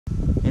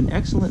An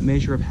excellent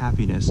measure of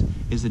happiness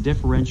is the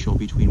differential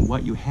between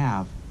what you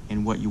have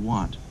and what you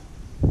want.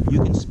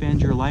 You can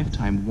spend your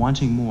lifetime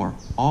wanting more,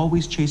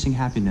 always chasing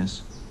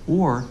happiness,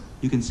 or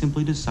you can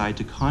simply decide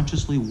to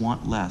consciously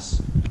want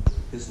less.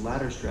 This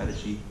latter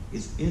strategy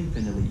is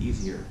infinitely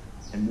easier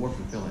and more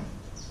fulfilling.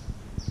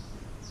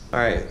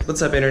 Alright,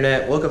 what's up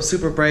internet? Woke up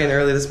super bright and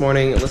early this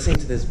morning listening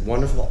to this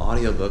wonderful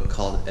audiobook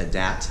called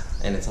Adapt,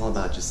 and it's all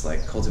about just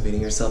like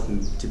cultivating yourself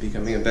into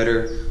becoming a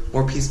better,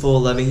 more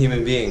peaceful, loving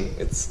human being.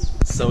 It's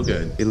so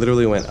good. We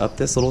literally went up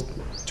this little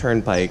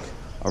turnpike,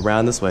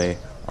 around this way,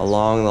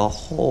 along the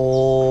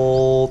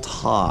whole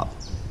top.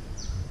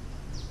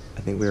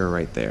 I think we were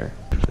right there.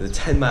 The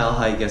 10-mile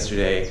hike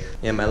yesterday,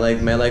 and my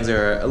legs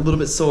are a little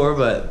bit sore,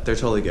 but they're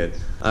totally good.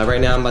 Right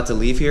now I'm about to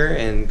leave here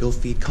and go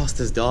feed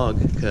Kosta's dog,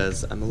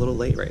 because I'm a little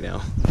late right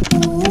now.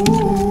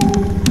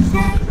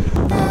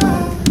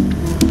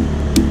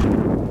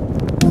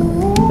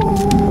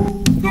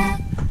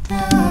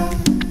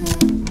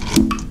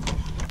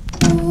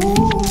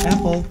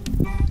 Apple,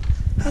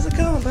 how's it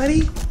going,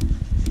 buddy?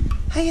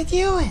 How you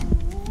doing?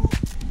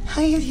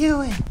 How you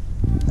doing?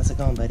 How's it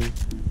going, buddy?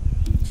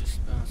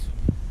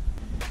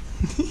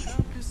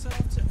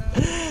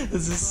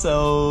 This is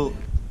so...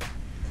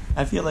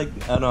 I feel like,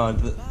 I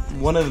don't know,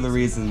 one of the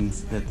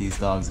reasons that these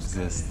dogs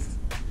exist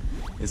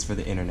is for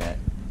the internet.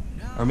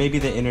 Or maybe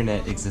the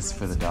internet exists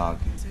for the dog.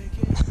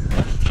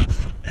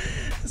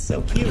 It's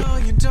so cute.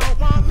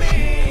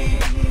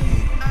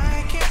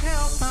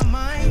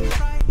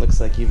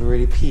 Looks like you've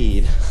already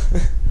peed.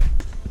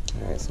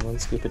 Alright, so one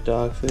scoop of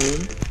dog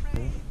food.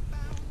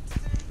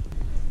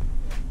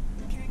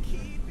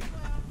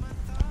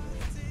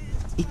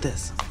 Eat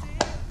this.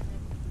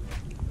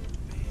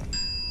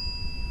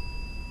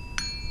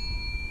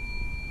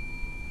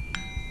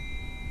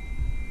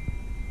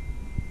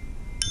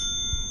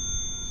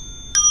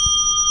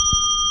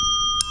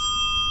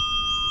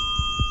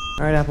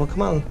 Alright, Apple,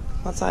 come on. Come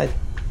outside.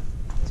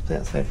 Let's play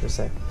outside for a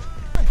sec.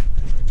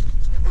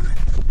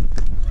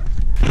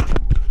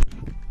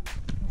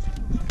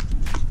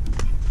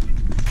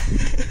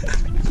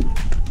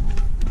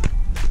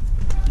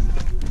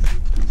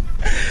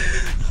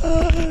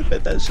 I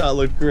bet that shot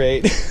looked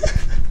great.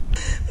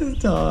 This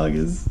dog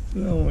is...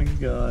 oh my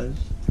gosh.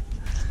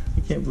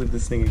 I can't believe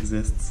this thing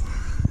exists.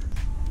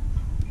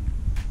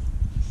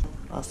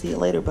 I'll see you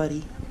later,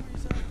 buddy.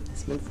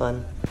 It's been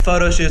fun.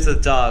 Photo shoots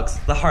with dogs,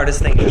 the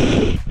hardest thing.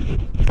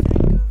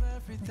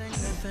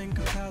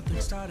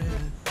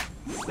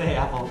 Stay,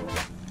 Apple.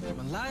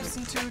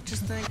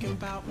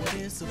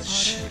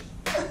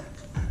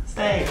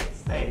 Stay.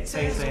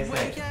 Stay.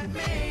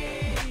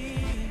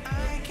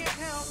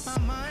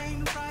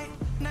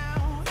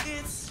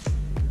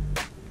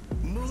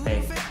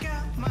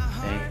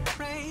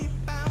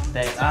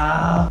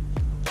 Ah.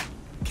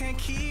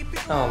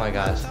 Oh my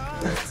gosh.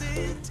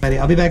 Ready,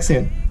 I'll be back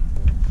soon.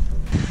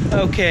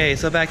 Okay,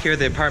 so back here at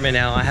the apartment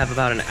now. I have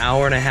about an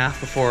hour and a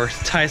half before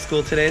Thai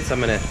school today, so I'm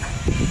gonna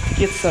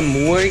get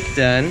some work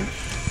done.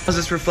 I was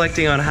just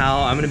reflecting on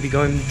how I'm gonna be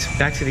going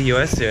back to the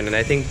US soon, and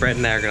I think Brett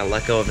and I are gonna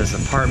let go of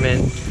this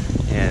apartment,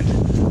 and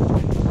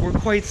we're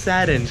quite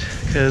saddened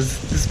because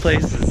this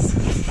place is...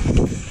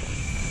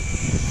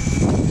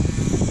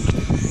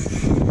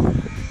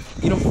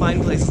 You don't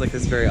find places like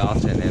this very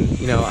often, and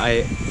you know,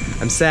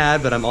 I'm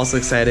sad, but I'm also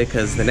excited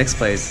because the next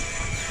place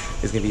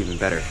is gonna be even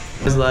better.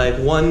 It's like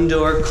one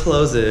door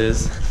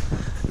closes,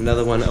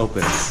 another one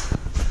opens.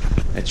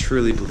 I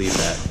truly believe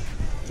that.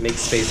 Make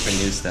space for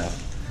new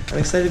stuff. I'm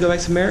excited to go back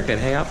to America and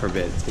hang out for a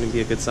bit. It's gonna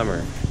be a good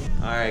summer.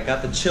 Alright,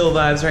 got the chill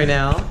vibes right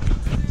now.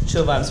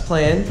 Chill vibes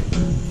playing.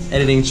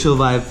 Editing chill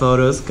vibe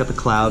photos. Got the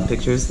cloud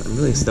pictures. I'm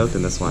really stoked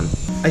in this one.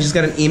 I just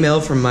got an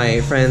email from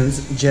my friends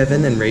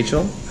Jevin and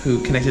Rachel,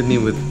 who connected me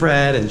with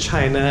Brett and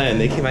China,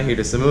 and they came out here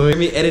to Samui. We're gonna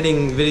be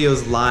editing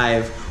videos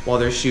live while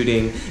they're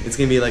shooting. It's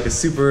gonna be like a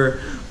super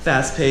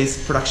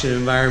fast-paced production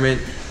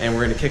environment, and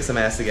we're gonna kick some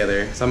ass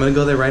together. So I'm gonna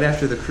go there right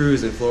after the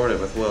cruise in Florida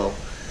with Will.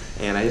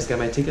 And I just got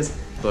my tickets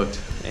booked,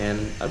 and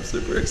I'm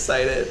super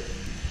excited.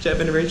 Jeff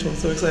and Rachel, I'm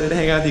so excited to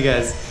hang out with you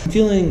guys. I'm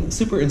feeling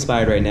super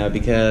inspired right now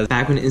because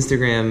back when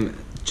Instagram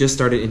just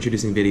started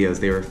introducing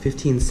videos, they were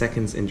 15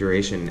 seconds in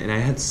duration, and I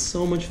had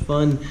so much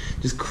fun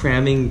just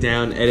cramming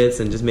down edits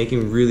and just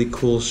making really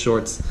cool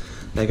shorts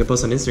that I could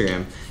post on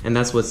Instagram. And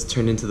that's what's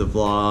turned into the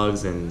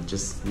vlogs and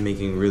just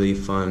making really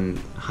fun,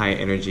 high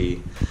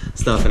energy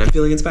stuff. And I'm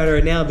feeling inspired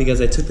right now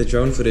because I took the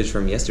drone footage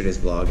from yesterday's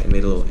vlog and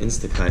made a little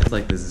Instacut. It's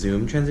like the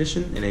zoom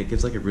transition, and it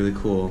gives like a really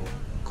cool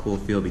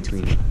feel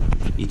between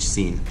each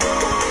scene.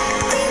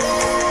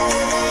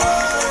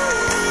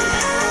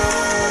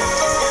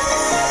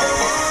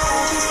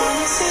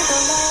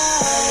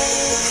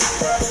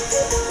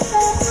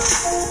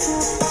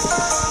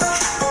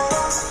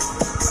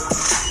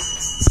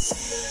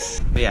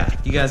 Yeah,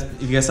 if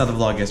you guys saw the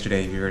vlog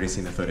yesterday, you've already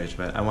seen the footage,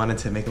 but I wanted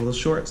to make a little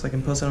short so I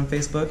can post it on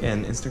Facebook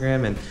and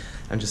Instagram, and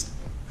I'm just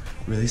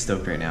really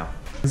stoked right now.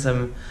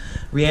 Some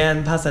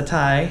Rian Pasta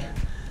Thai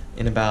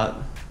in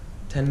about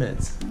 10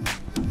 minutes.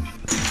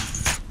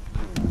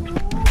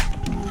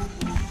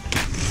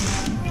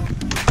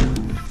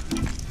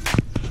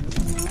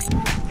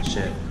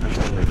 shit. I'm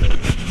totally late.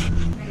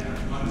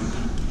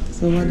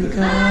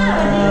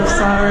 Sawadee-ka.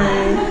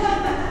 Sorry.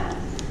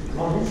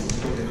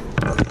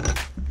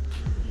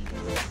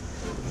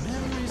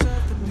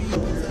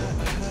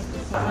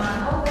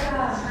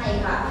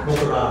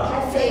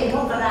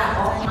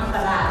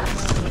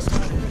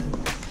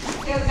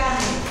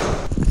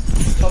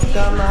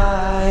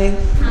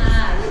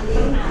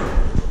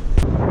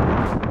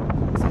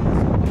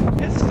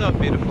 It's so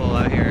beautiful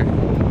out here.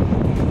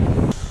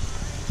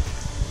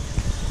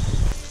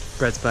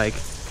 Brett's bike.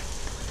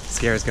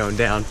 Scare's going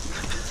down.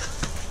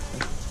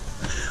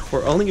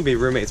 We're only gonna be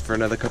roommates for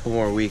another couple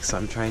more weeks, so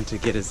I'm trying to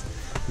get as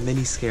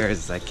many scares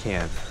as I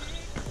can.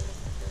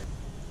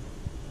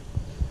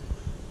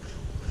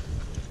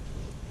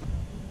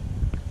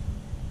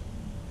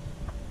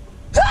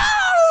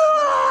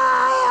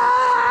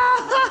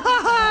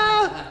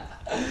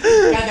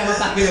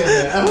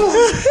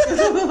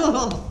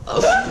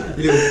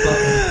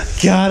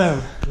 Got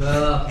him.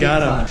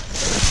 Got him.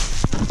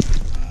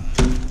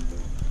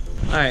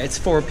 Alright, it's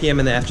 4 p.m.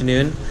 in the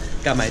afternoon.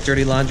 Got my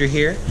dirty laundry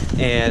here,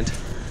 and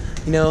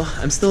you know,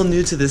 I'm still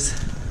new to this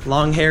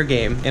long hair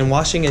game, and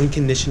washing and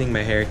conditioning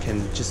my hair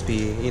can just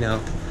be, you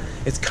know,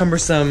 it's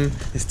cumbersome,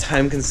 it's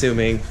time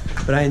consuming,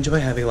 but I enjoy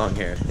having long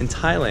hair. In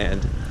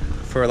Thailand,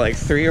 for like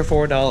 $3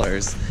 or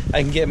 $4,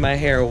 I can get my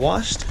hair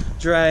washed,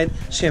 dried,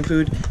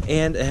 shampooed,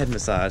 and a head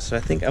massage. So I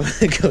think I'm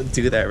gonna go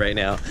do that right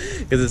now,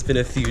 because it's been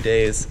a few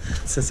days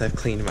since I've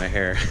cleaned my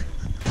hair.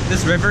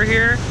 This river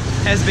here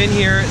has been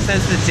here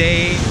since the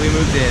day we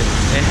moved in.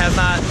 It has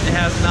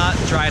not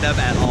dried up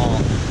at all.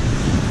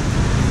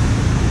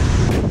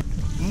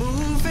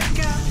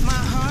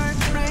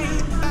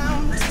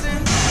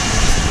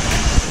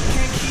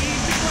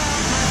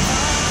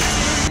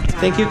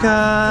 Thank you,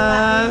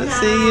 Ka.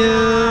 See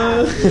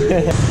you.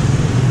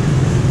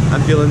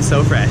 I'm feeling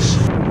so fresh.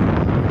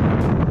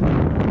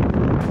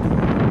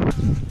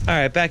 All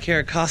right, back here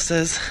at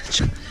Costa's.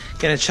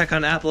 Gonna check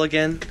on Apple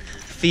again,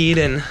 feed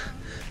and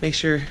make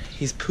sure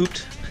he's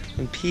pooped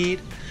and peed,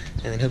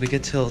 and then he'll be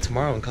good till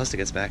tomorrow when Costa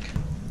gets back.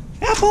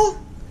 Apple,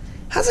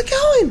 how's it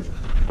going?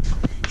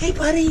 Hey,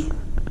 buddy.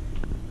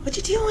 What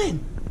you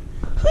doing?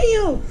 Who are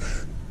you?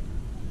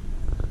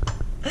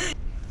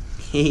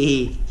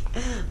 Hey,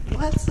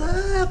 what's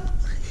up?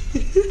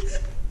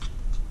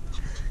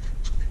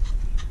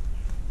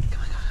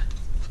 Come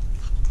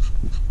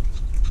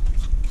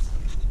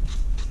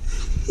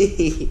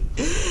on.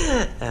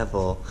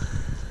 Apple,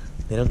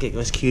 they don't get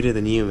much cuter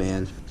than you,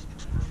 man.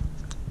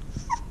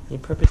 You're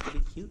purposely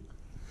cute.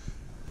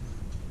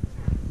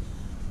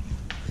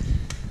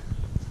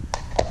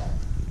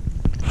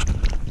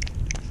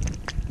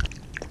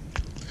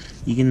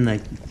 You can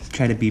like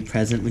try to be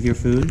present with your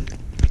food.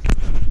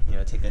 You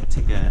know, take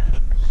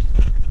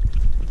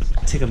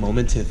a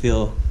moment to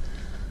feel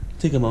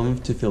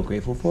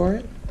grateful for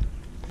it.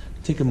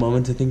 Take a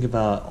moment to think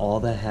about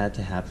all that had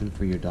to happen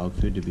for your dog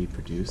food to be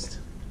produced.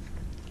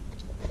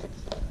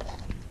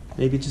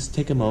 Maybe just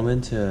take a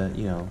moment to,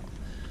 you know,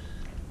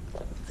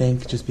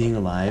 thank just being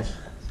alive.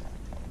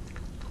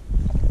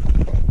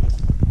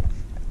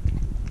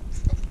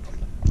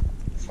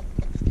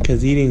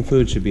 Because eating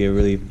food should be a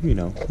really, you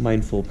know,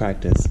 mindful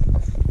practice.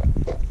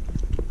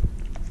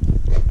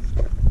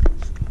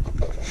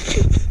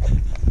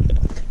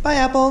 Bye,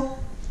 Apple.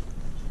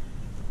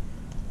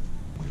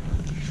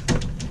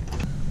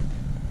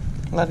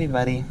 Love you,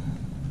 buddy.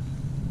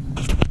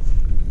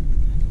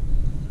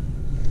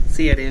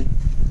 See ya, dude.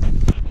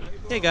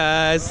 Hey,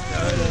 guys.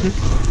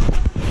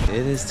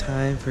 It is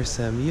time for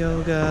some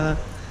yoga.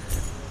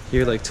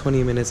 You're like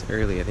 20 minutes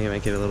early. I think I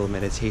might get a little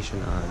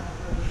meditation on.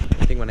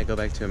 I think when I go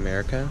back to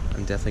America,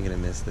 I'm definitely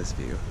gonna miss this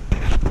view.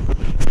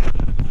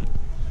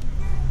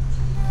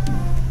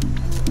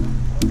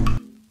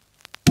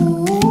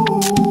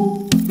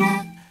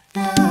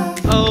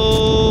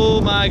 Oh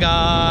my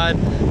God,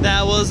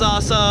 that was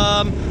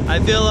awesome. I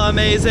feel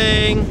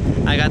amazing.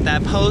 I got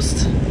that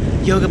post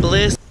yoga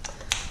bliss.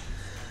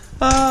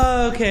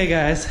 Okay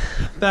guys,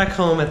 back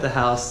home at the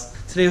house.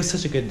 Today was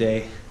such a good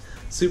day.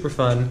 Super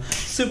fun,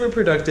 super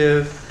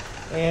productive,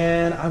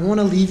 and I want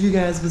to leave you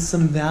guys with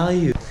some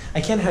value. I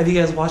can't have you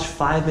guys watch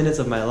 5 minutes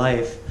of my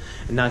life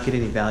and not get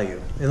any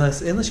value,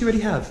 unless you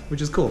already have,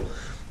 which is cool.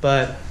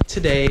 But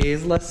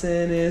today's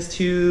lesson is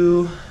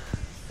to...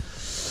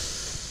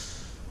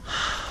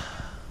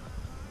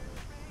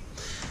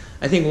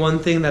 I think one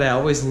thing that I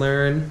always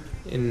learn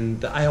in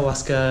the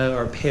ayahuasca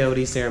or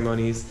peyote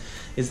ceremonies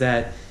is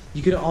that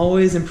you can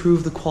always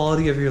improve the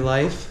quality of your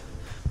life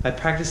by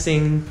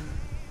practicing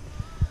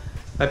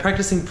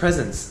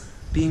presence,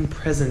 being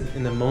present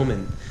in the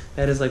moment.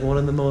 That is like one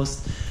of the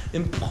most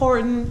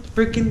important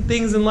freaking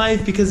things in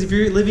life, because if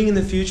you're living in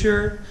the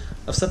future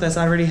of stuff that's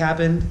already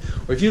happened,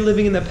 or if you're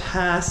living in the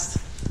past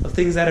of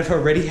things that have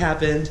already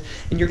happened,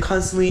 and you're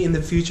constantly in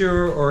the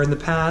future or in the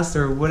past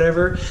or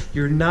whatever,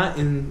 you're not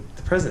in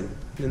the present,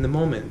 in the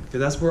moment,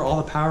 because that's where all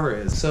the power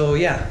is. So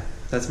yeah,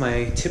 that's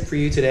my tip for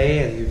you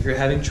today. And if you're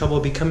having trouble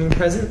becoming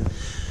present,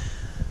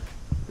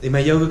 in my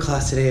yoga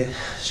class today,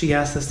 she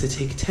asked us to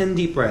take 10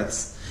 deep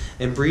breaths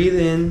and breathe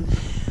in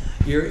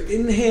Your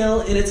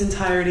inhale in its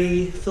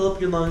entirety, fill up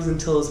your lungs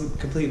until it's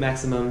complete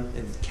maximum,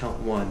 and count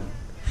 1.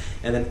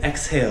 And then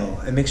exhale,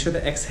 and make sure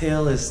the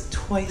exhale is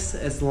twice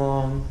as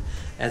long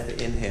as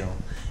the inhale.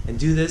 And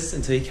do this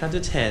until you count to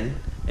 10,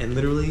 and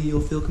literally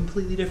you'll feel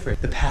completely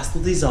different. The past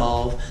will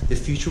dissolve, the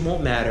future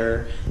won't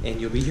matter,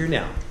 and you'll be here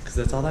now, because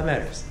that's all that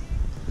matters.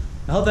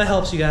 I hope that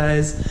helps you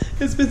guys.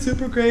 It's been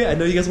super great. I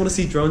know you guys want to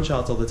see drone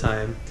shots all the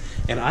time,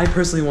 and I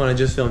personally want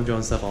to just film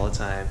drone stuff all the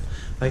time.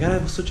 But I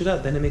gotta switch it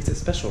up, then it makes it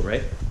special,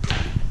 right?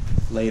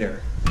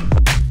 Later.